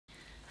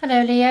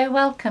Hello Leo,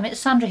 welcome. It's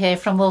Sandra here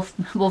from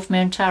Wolf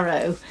Moon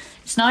Tarot.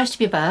 It's nice to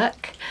be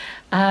back.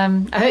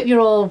 I hope you're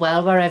all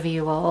well wherever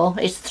you are.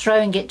 It's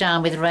throwing it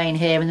down with rain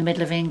here in the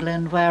middle of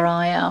England where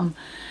I am.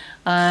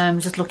 I'm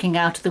just looking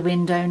out of the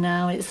window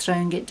now. It's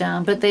throwing it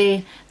down, but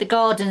the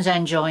garden's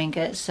enjoying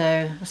it,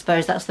 so I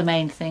suppose that's the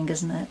main thing,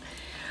 isn't it?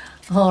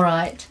 All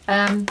right.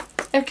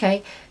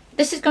 Okay,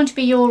 this is going to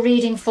be your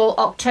reading for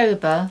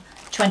October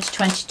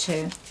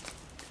 2022,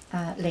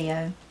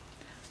 Leo.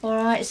 All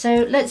right,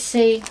 so let's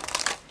see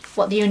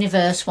what the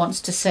universe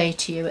wants to say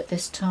to you at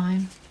this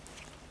time.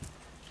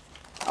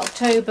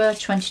 October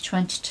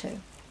 2022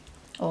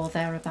 or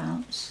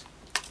thereabouts.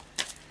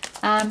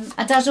 And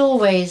as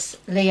always,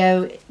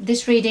 Leo,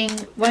 this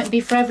reading won't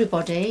be for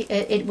everybody.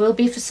 It will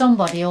be for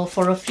somebody or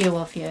for a few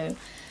of you,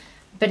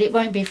 but it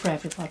won't be for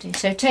everybody.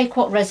 So take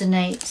what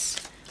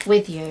resonates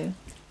with you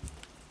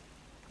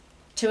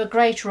to a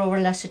greater or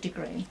a lesser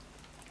degree.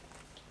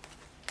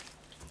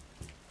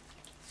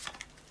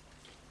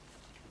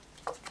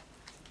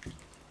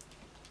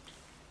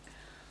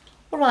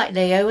 Alright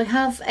Leo, we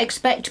have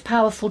expect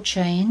powerful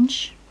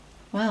change.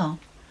 Wow.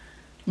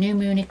 New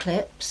moon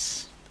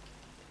eclipse.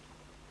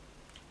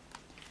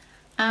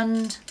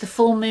 And the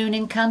full moon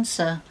in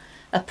Cancer.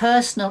 A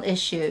personal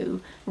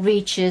issue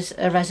reaches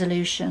a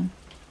resolution.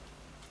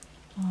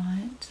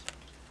 Alright.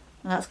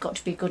 Well, that's got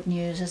to be good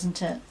news,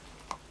 isn't it?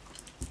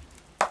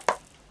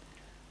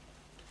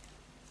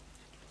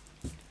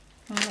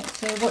 Right,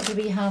 so what do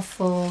we have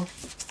for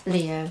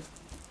Leo?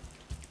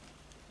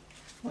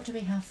 What do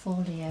we have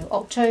for Leo?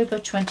 October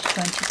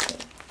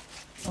 2022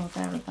 or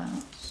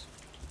thereabouts.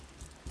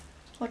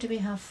 What do we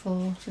have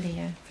for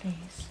Leo,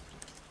 please?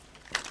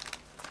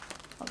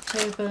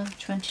 October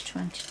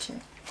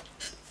 2022.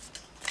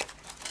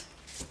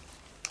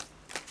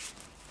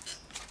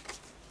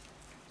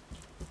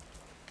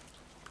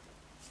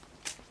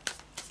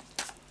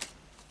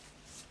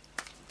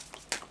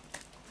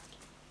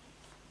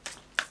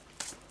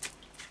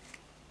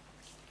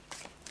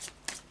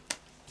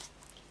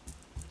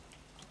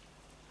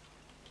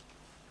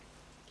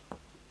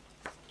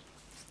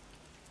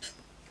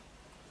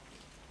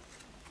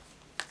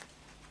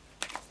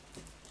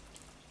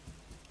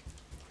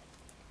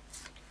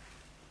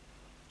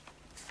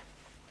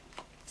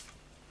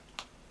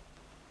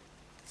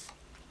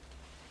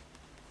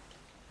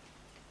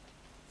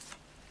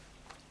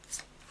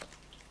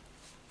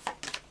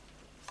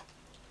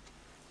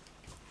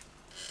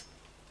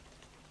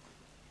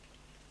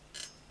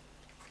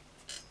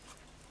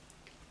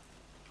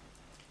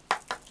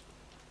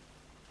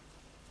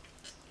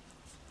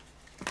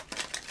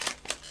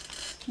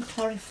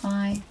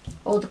 Clarify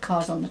all the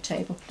cards on the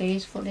table,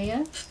 please, for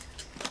Leo.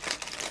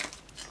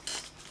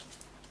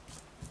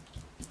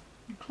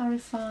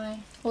 Clarify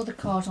all the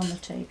cards on the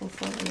table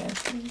for Leo,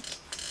 please.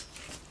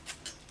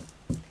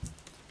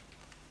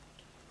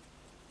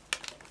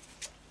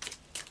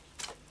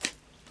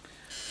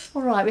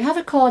 Alright, we have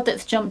a card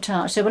that's jumped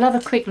out, so we'll have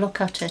a quick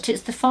look at it.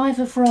 It's the Five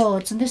of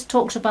Rods, and this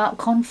talks about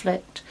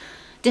conflict,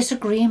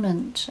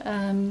 disagreement,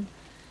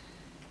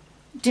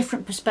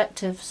 different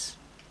perspectives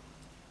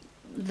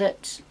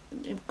that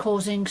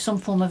causing some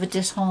form of a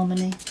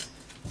disharmony.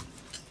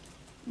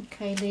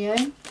 Okay, Leo,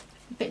 a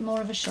bit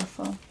more of a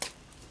shuffle.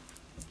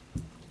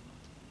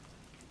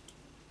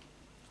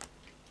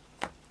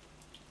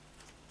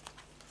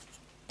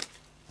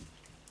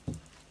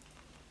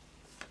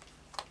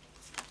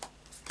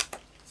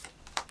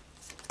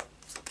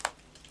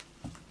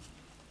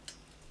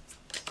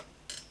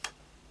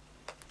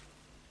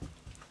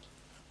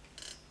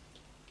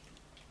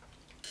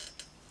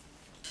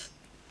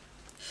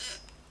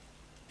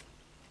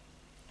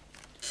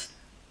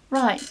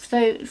 Right,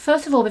 so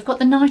first of all we've got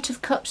the Knight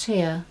of Cups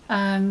here,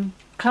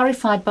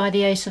 clarified by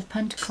the Ace of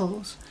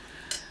Pentacles.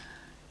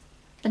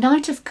 The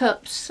Knight of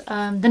Cups,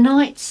 the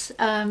Knights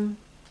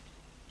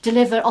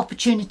deliver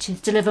opportunities,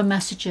 deliver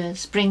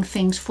messages, bring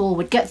things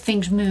forward, get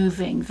things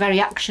moving, very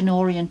action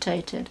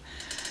orientated.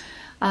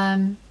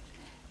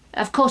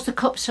 Of course the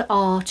Cups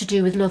are to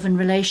do with love and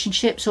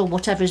relationships or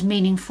whatever is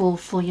meaningful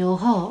for your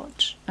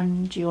heart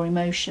and your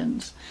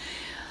emotions.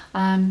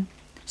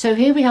 So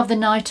here we have the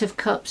Knight of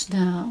Cups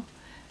now.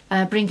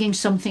 Bringing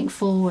something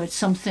forward,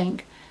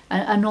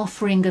 an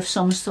offering of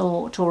some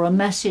sort or a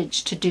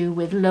message to do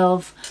with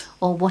love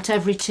or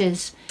whatever it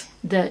is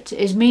that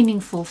is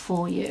meaningful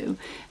for you.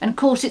 And of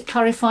course it's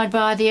clarified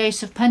by the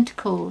Ace of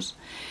Pentacles.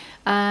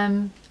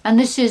 And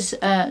this is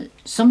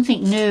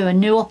something new, a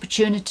new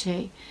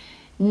opportunity,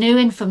 new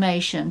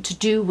information to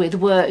do with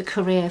work,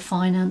 career,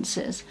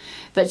 finances,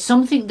 but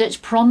something that's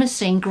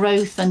promising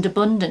growth and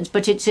abundance,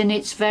 but it's in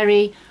its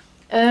very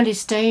early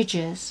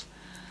stages.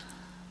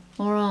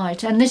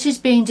 Alright, and this is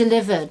being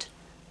delivered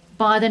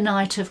by the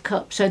Knight of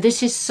Cups. So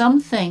this is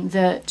something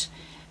that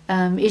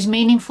is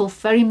meaningful,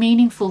 very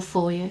meaningful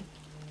for you,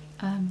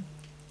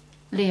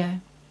 Leo.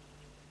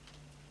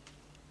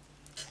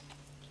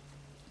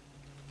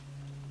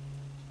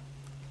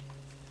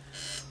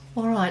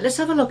 Alright, let's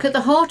have a look at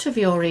the heart of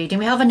your reading.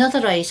 We have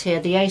another ace here,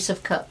 the Ace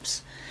of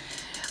Cups.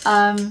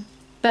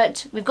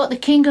 But we've got the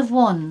King of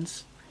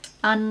Wands.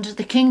 And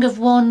the King of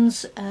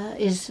Wands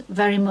is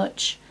very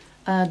much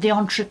the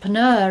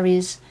entrepreneur,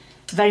 is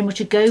very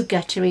much a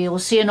go-getter. He'll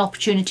see an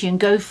opportunity and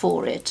go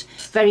for it.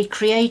 Very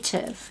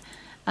creative.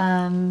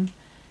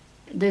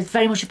 There's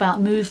very much about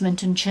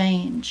movement and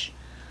change.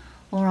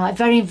 All right,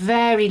 very,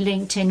 very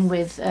linked in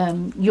with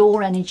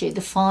your energy, the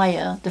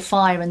fire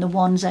and the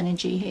Wands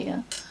energy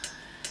here.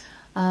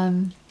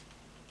 All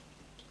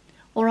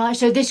right,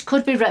 so this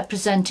could be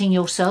representing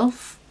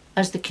yourself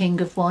as the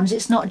King of Wands.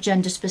 It's not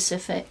gender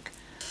specific,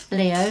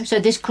 Leo. So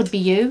this could be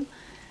you,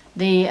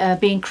 the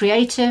being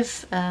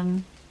creative,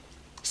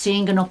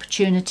 seeing an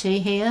opportunity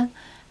here.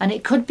 And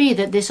it could be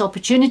that this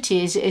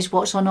opportunity is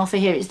what's on offer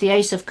here. It's the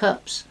Ace of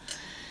Cups.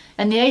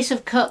 And the Ace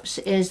of Cups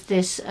is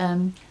this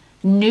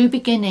new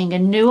beginning, a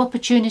new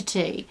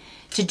opportunity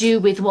to do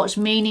with what's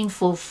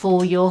meaningful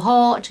for your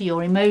heart,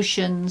 your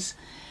emotions.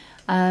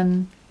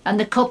 And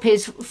the cup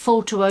is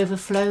full to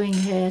overflowing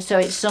here. So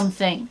it's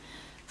something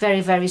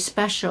very, very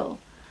special.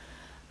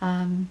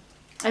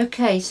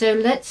 Okay, so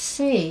let's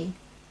see.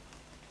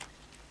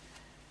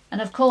 And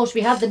of course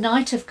we have the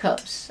Knight of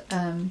Cups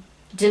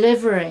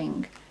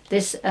delivering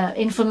this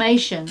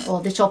information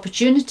or this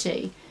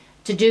opportunity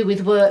to do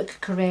with work,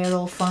 career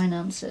or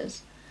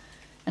finances.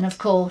 And of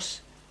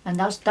course, and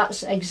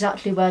that's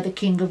exactly where the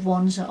King of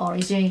Wands are.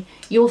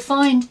 You'll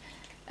find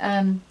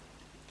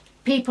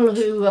people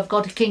who have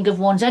got a King of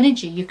Wands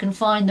energy, you can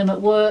find them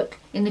at work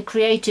in the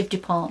creative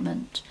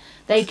department.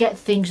 They get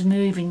things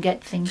moving,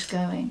 get things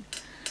going.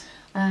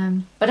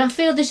 But I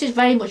feel this is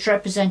very much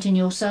representing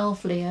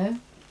yourself, Leo.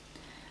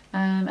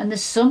 And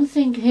there's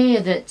something here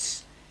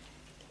that's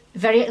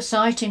very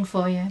exciting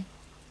for you.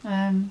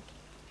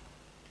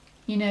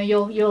 You know,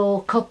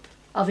 your cup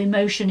of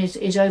emotion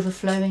is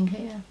overflowing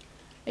here.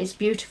 It's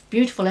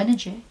beautiful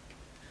energy.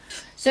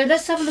 So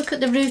let's have a look at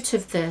the root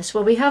of this.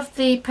 Well, we have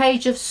the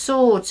Page of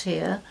Swords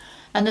here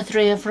and the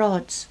Three of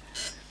Rods.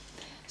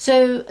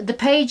 So the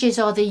pages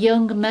are the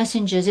young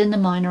messengers in the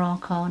minor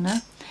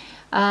arcana.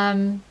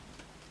 And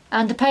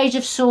the Page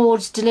of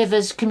Swords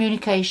delivers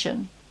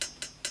communication.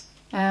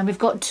 We've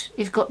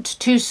got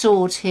two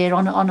swords here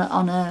on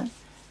a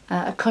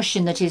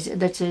cushion that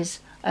is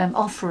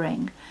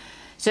offering.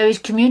 So he's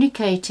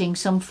communicating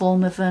some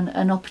form of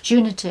an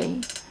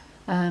opportunity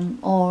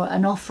or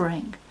an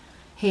offering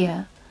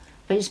here.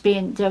 But it's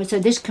being so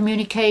this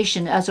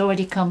communication has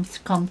already come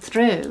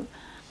through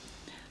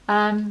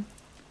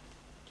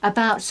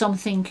about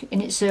something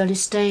in its early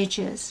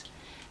stages,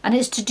 and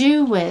it's to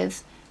do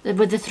with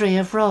the Three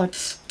of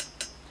Rods.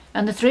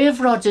 And the Three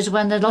of Rods is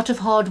when a lot of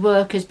hard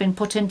work has been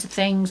put into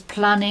things,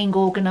 planning,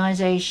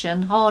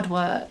 organisation, hard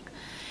work,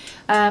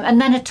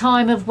 and then a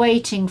time of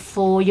waiting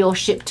for your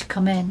ship to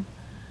come in.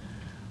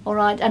 All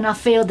right, and I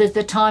feel there's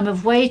the time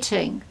of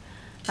waiting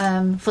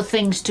for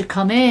things to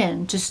come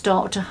in, to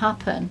start to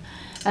happen.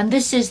 And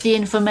this is the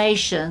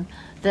information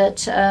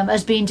that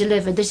has been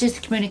delivered. This is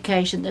the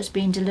communication that's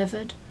been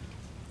delivered.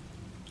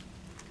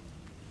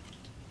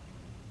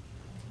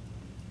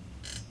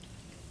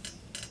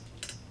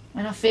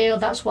 And I feel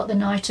that's what the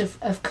Knight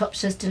of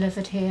Cups has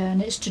delivered here.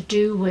 And it's to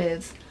do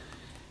with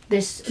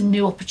this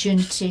new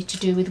opportunity to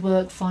do with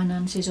work,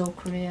 finances or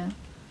career.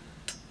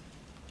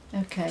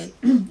 Okay,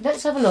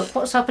 let's have a look.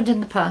 What's happened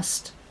in the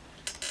past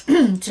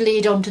to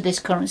lead on to this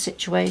current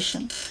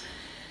situation?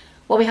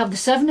 Well, we have the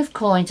Seven of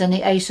Coins and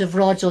the Ace of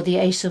Rods or the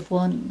Ace of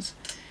Wands.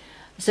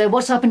 So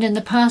what's happened in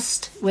the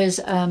past was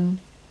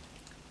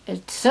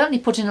it certainly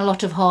put in a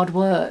lot of hard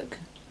work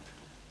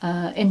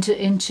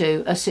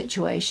into a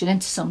situation,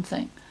 into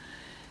something.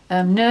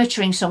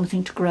 Nurturing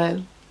something to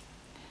grow,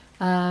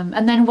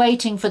 and then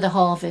waiting for the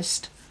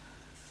harvest.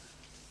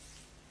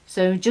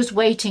 So just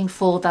waiting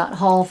for that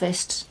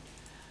harvest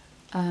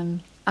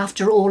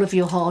after all of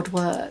your hard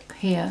work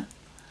here.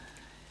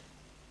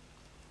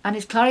 And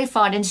it's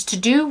clarified, and it's to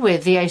do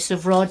with the Ace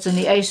of Rods, and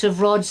the Ace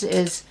of Rods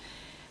is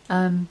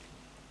the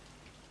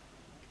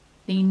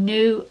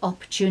new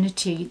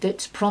opportunity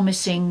that's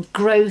promising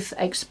growth,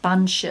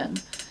 expansion,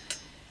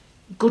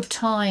 good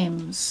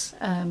times,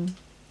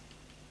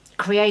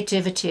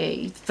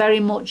 creativity,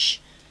 very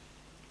much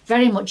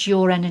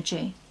your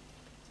energy,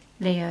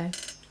 Leo.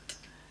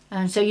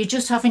 And so you're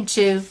just having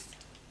to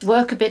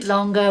work a bit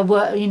longer,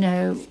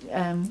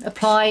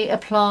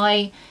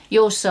 apply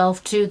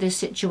yourself to this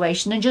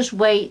situation and just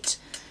wait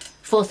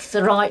for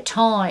the right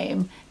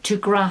time to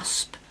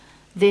grasp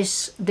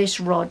this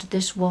rod,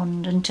 this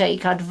wand, and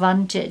take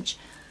advantage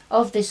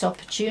of this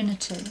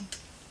opportunity.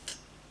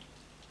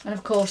 And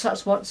of course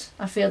that's what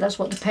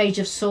the Page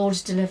of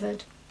Swords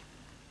delivered.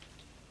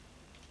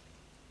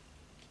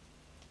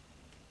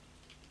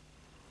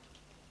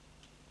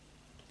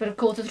 But of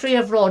course the Three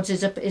of Rods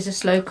is a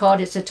slow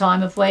card. It's a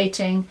time of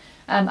waiting,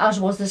 as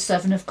was the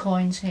Seven of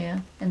Coins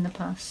here in the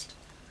past.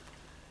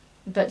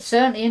 But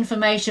certainly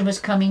information was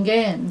coming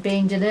in,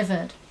 being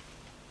delivered.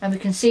 And we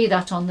can see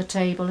that on the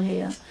table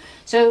here.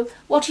 So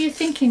what are you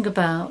thinking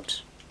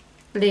about,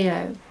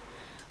 Leo?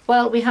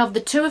 Well, we have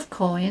the Two of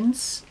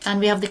Coins and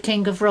we have the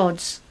King of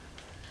Rods.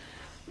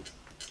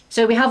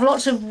 So we have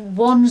lots of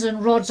wands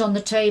and rods on the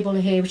table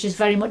here, which is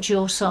very much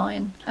your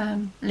sign,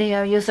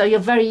 Leo. So you're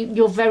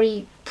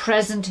very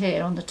present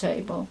here on the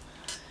table.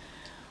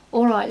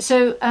 All right.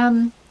 So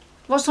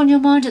what's on your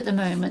mind at the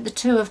moment? The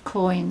Two of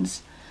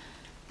Coins.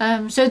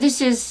 So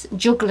this is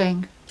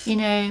juggling. You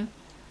know,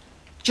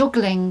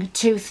 juggling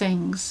two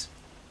things,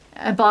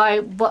 by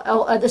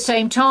at the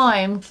same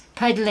time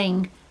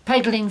pedaling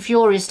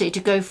furiously to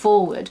go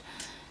forward.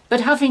 But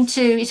having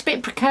to, it's a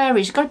bit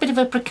precarious, it's got a bit of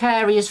a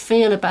precarious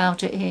feel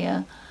about it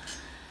here.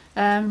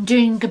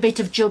 Doing a bit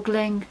of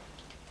juggling,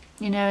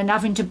 you know, and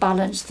having to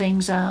balance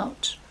things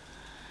out.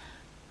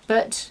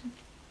 But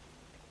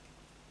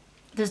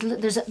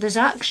there's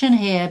action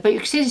here, but you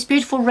can see this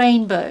beautiful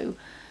rainbow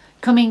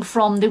coming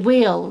from the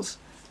wheels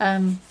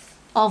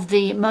of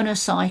the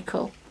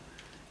motorcycle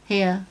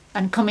here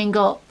and coming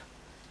up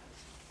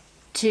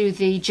to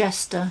the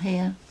jester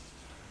here.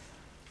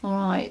 All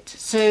right,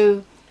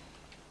 so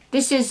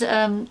this is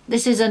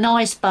a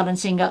nice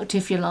balancing act,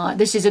 if you like.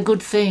 This is a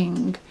good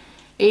thing,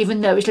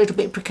 even though it's a little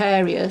bit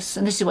precarious,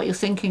 and this is what you're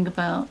thinking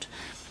about.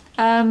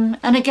 And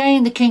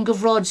again, the King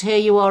of Rods, here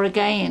you are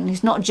again.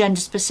 It's not gender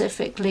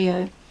specific,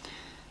 Leo,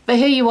 but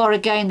here you are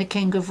again, the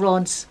King of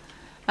Rods.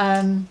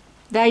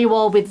 There you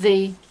are with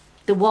the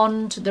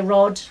wand, the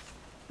rod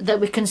that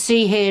we can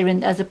see here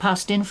as a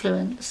past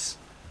influence,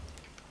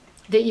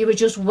 that you were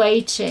just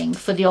waiting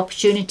for the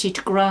opportunity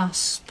to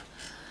grasp.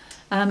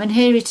 And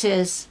here it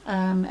is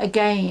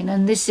again,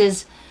 and this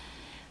is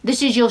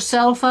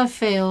yourself, I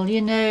feel,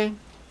 you know,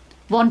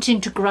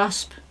 wanting to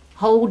grasp,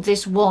 hold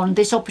this wand,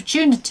 this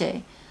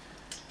opportunity,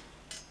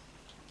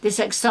 this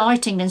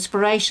exciting,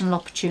 inspirational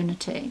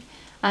opportunity.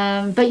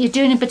 But you're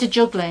doing a bit of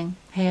juggling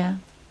here,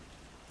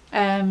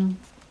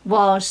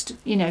 whilst,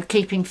 you know,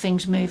 keeping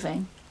things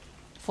moving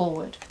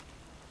forward.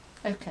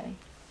 Okay.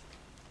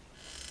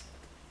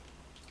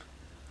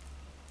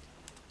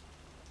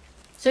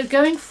 So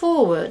going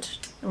forward,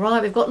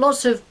 right, we've got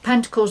lots of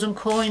pentacles and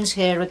coins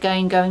here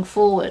again going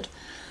forward.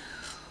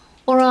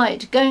 All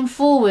right, going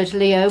forward,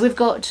 Leo, we've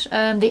got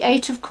the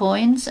Eight of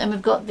Coins and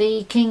we've got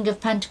the King of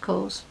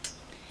Pentacles.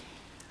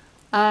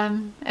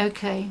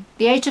 Okay,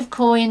 the Eight of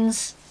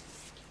Coins,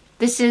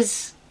 this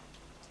is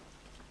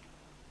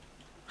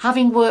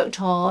having worked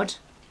hard,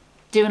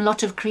 doing a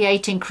lot of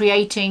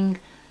creating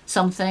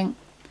something,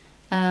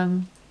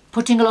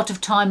 putting a lot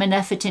of time and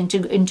effort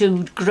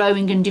into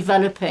growing and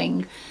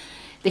developing.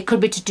 It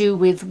could be to do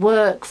with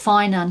work,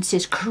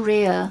 finances,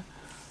 career.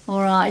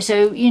 All right,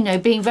 so, you know,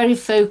 being very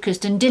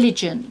focused and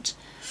diligent,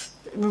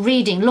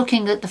 reading,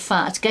 looking at the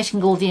facts,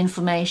 getting all the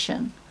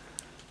information.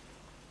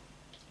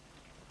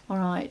 All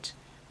right.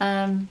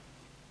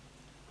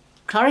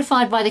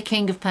 Clarified by the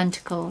King of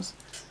Pentacles.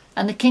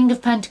 And the King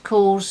of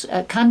Pentacles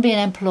can be an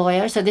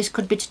employer, so this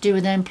could be to do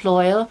with an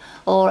employer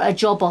or a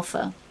job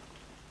offer.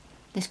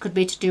 This could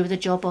be to do with a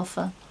job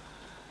offer.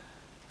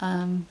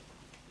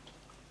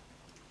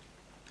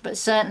 But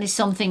certainly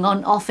something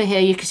on offer here.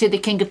 You can see the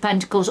King of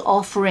Pentacles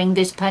offering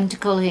this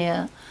pentacle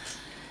here.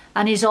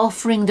 And he's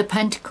offering the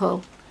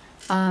pentacle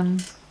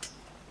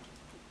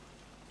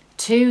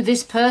to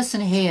this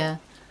person here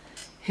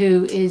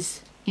who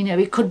is, you know,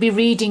 it could be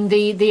reading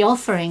the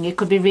offering, it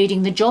could be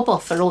reading the job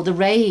offer or the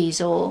raise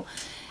or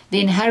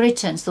the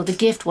inheritance or the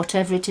gift,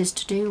 whatever it is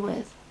to do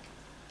with.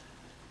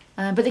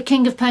 But the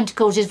King of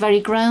Pentacles is very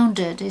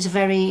grounded, is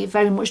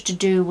very much to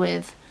do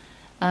with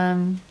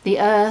the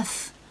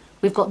earth.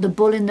 We've got the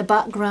bull in the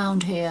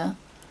background here.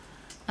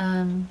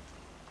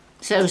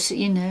 So,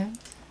 you know,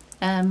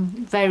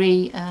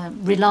 very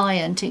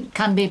reliant. It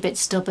can be a bit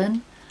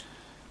stubborn,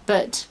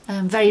 but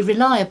very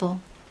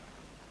reliable.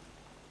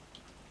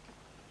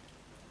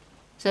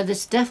 So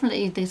there's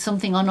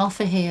something on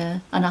offer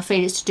here, and I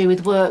feel it's to do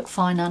with work,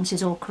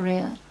 finances or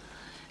career.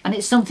 And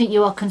it's something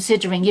you are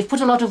considering. You've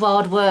put a lot of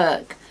hard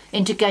work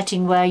into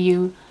getting where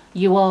you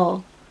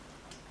are,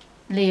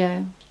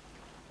 Leo.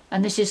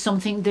 And this is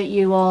something that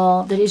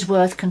that is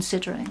worth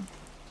considering.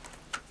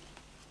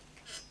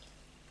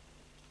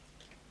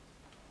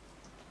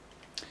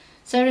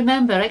 So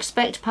remember,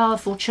 expect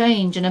powerful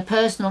change and a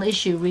personal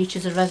issue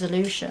reaches a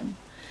resolution.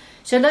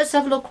 So let's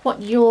have a look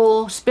what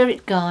your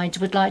spirit guides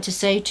would like to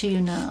say to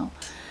you now.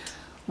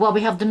 Well, we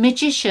have the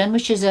Magician,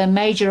 which is a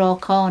major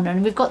arcana,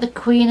 and we've got the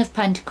Queen of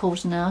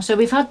Pentacles now. So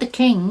we've had the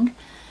King,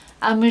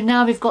 and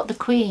now we've got the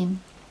Queen.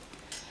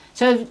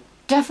 So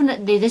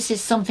definitely this is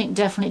something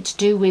definitely to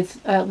do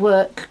with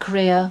work,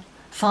 career,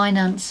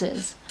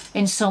 finances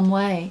in some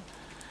way.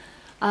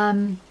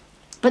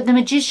 But the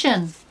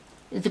Magician,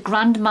 the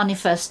grand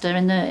manifester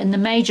in the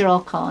major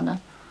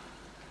arcana,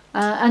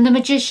 and the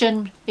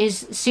Magician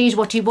sees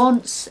what he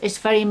wants. It's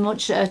very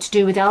much to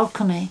do with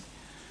alchemy.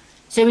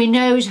 So he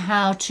knows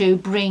how to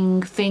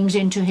bring things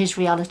into his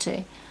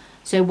reality.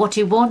 So what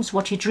he wants,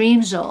 what he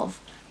dreams of,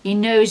 he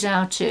knows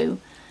how to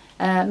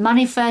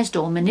manifest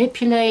or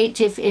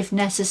manipulate if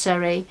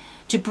necessary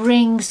to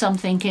bring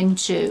something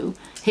into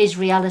his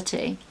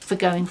reality for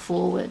going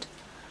forward.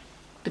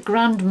 The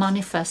grand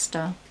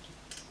manifester.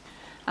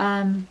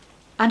 And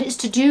it's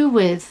to do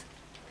with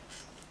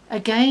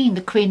again,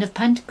 the Queen of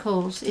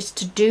Pentacles is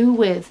to do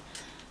with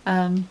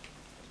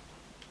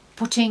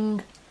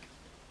putting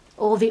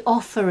all the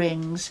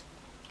offerings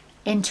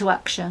into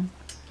action,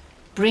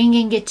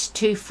 bringing it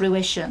to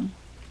fruition.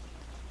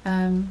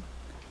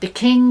 The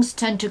kings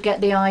tend to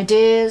get the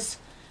ideas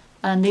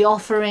and the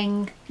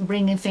offering,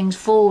 bringing things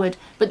forward,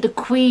 but the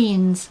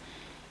queens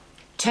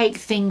take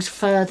things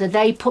further.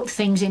 They put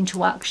things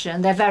into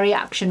action. They're very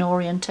action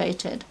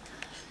orientated,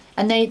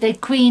 and the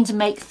queens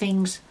make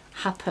things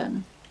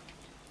happen.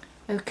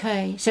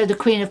 Okay, so the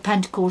Queen of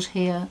Pentacles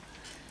here,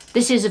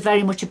 this is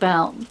very much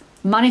about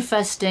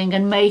manifesting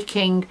and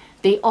making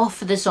the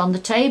offer that's on the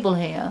table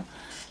here,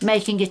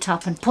 making it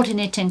happen, putting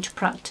it into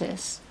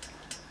practice,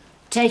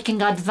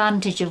 taking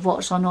advantage of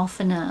what's on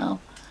offer now,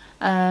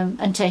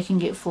 and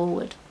taking it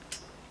forward,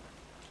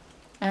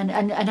 and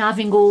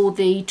having all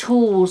the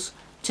tools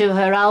to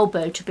her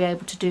elbow to be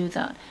able to do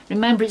that.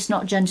 Remember, it's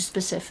not gender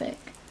specific,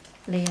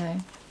 Leo.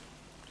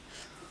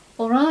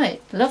 All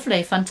right,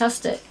 lovely,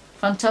 fantastic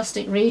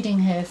reading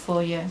here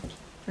for you,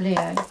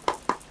 Leo.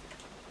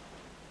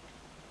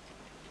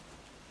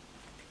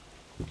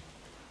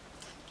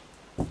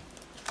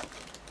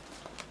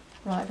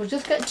 Right, we'll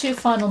just get 2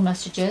 final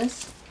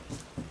messages.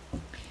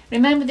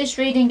 Remember, this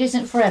reading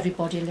isn't for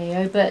everybody,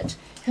 Leo, but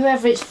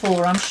whoever it's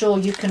for, I'm sure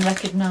you can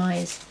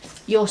recognise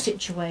your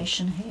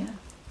situation here.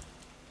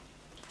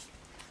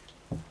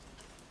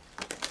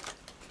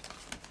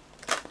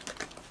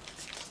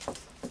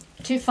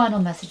 Two final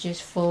messages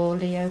for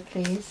Leo,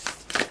 please.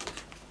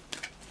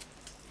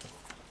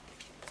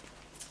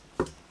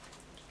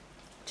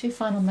 2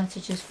 final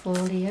messages for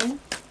Leo.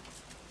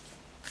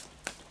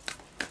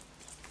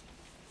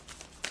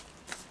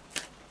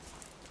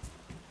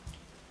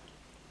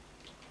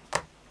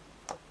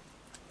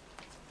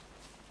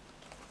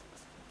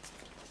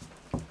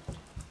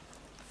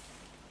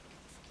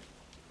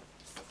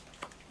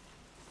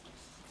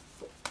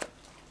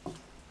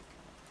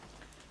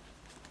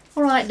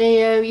 Alright,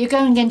 Leo, you're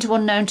going into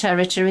unknown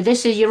territory.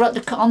 This is, you're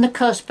at on the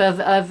cusp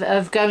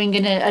of going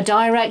in a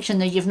direction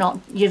that you've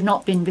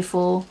not been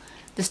before,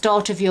 the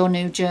start of your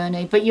new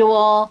journey, but you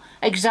are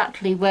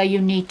exactly where you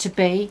need to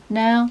be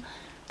now.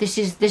 This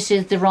is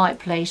the right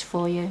place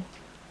for you.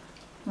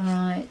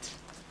 Alright.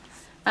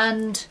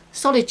 And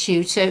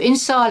solitude, so in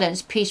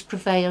silence peace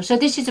prevails. So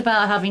this is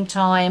about having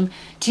time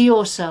to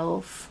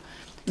yourself,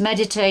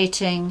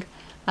 meditating,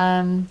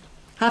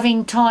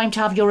 having time to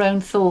have your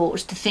own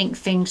thoughts, to think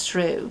things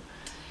through,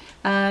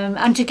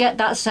 and to get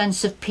that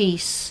sense of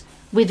peace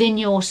within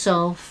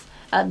yourself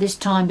at this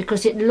time,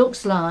 because it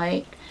looks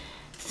like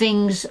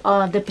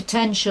the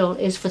potential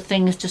is for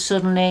things to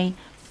suddenly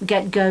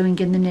get going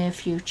in the near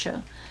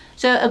future.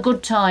 So a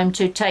good time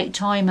to take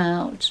time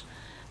out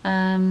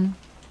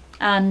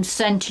and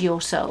centre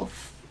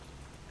yourself,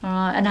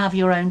 and have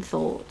your own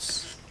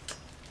thoughts.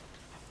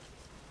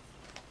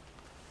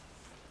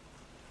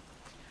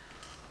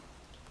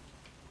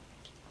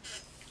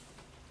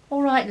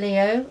 All right,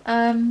 Leo,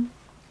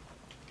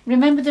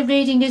 remember, the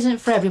reading isn't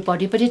for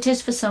everybody, but it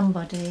is for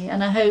somebody,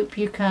 and I hope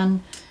you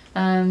can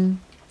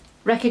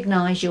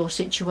recognise your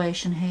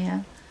situation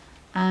here,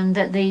 and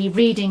that the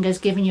reading has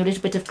given you a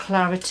little bit of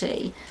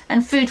clarity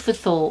and food for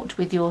thought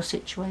with your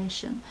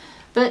situation.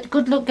 But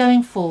good luck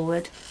going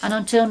forward, and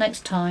until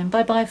next time,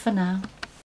 bye bye for now.